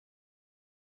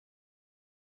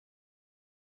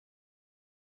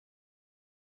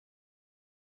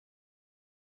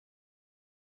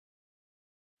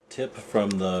tip from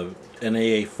the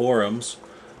NAA forums.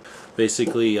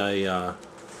 Basically, I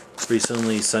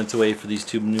recently sent away for these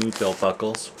two new belt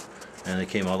buckles, and they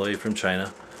came all the way from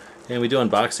China. And we do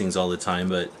unboxings all the time,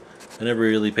 but I never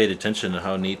really paid attention to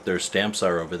how neat their stamps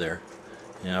are over there.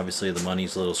 And obviously the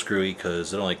money's a little screwy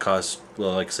because it only costs,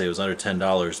 well, like I say, it was under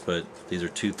 $10, but these are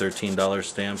two $13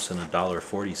 stamps and a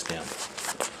 $1.40 stamp.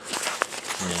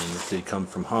 And they come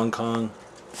from Hong Kong.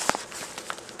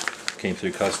 Came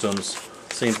through customs.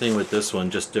 Same thing with this one,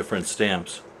 just different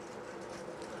stamps.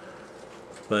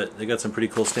 But they got some pretty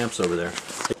cool stamps over there.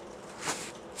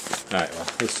 Alright, well,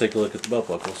 let's take a look at the belt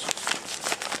buckles.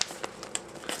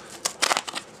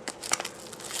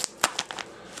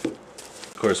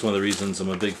 Of course, one of the reasons I'm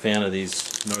a big fan of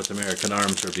these North American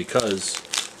arms are because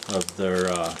of their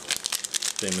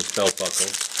famous belt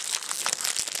buckles.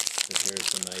 So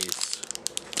here's a nice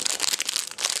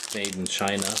made in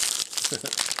China.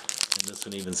 And this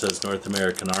one even says North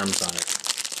American Arms on it.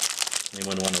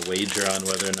 Anyone want to wager on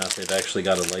whether or not they've actually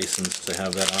got a license to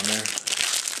have that on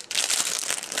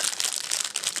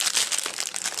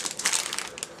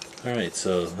there? Alright,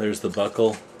 so there's the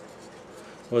buckle.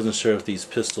 I wasn't sure if these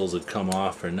pistols would come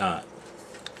off or not.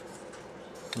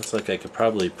 Looks like I could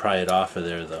probably pry it off of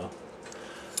there though.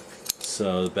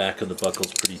 So the back of the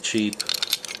buckle's pretty cheap.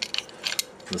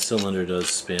 The cylinder does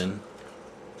spin.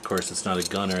 Of course, it's not a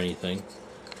gun or anything.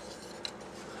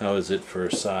 How is it for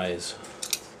size?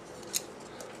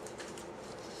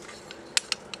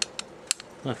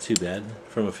 Not too bad.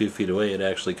 From a few feet away it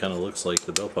actually kind of looks like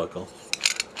the belt buckle.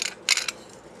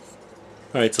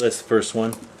 Alright, so that's the first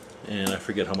one. And I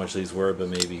forget how much these were, but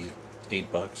maybe $8,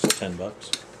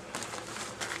 $10.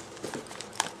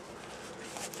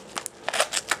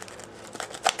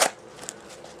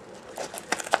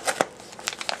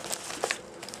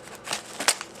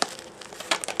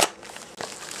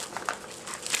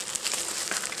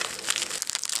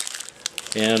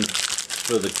 And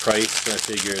for the price, I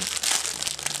figured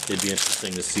it'd be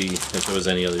interesting to see if there was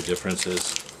any other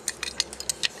differences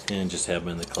and just have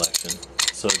them in the collection.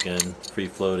 So again, free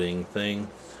floating thing.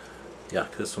 Yeah,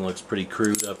 this one looks pretty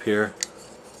crude up here.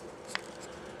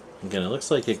 Again, it looks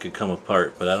like it could come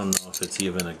apart, but I don't know if it's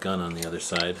even a gun on the other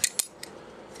side.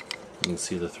 You can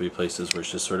see the three places where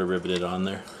it's just sort of riveted on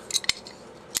there.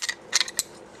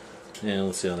 And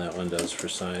let's see how that one does for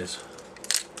size.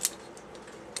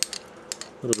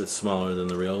 A little bit smaller than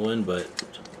the real one, but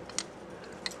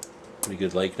pretty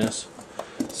good likeness.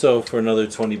 So for another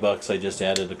 20 bucks, I just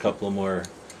added a couple more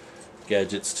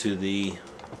gadgets to the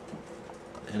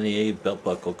NAA belt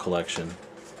buckle collection.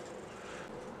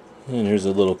 And here's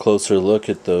a little closer look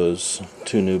at those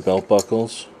two new belt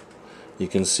buckles. You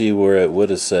can see where it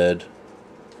would have said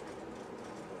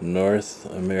North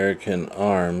American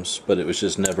Arms, but it was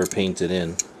just never painted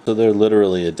in. So they're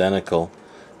literally identical.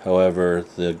 However,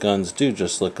 the guns do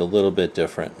just look a little bit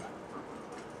different.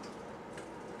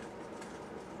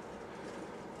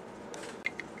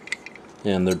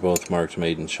 And they're both marked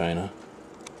made in China.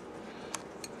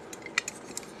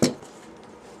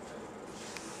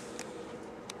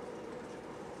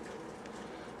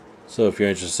 So if you're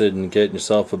interested in getting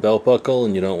yourself a belt buckle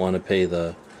and you don't want to pay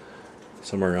the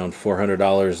somewhere around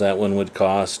 $400 that one would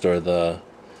cost, or the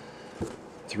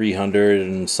 $300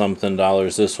 and something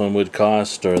this one would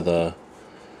cost, or the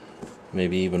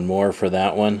maybe even more for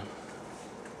that one,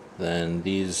 then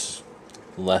these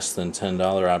less than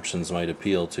 $10 options might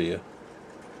appeal to you.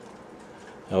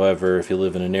 However, if you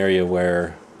live in an area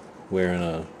where wearing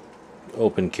a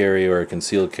open carry or a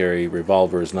concealed carry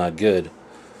revolver is not good,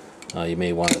 you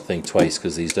may want to think twice,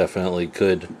 because these definitely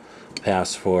could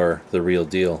pass for the real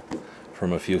deal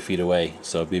from a few feet away.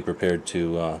 So be prepared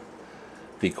to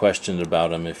be questioned about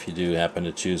them if you do happen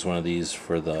to choose one of these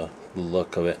for the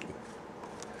look of it.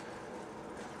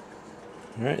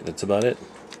 Alright, that's about it.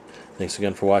 Thanks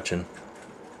again for watching.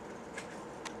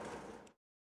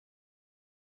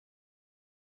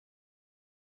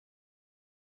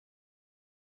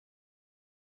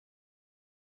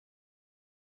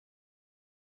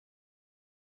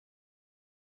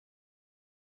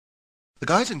 The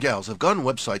guys and gals of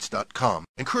GunWebsites.com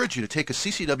encourage you to take a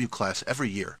CCW class every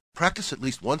year, practice at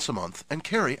least once a month, and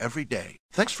carry every day.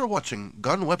 Thanks for watching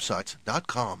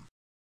GunWebsites.com.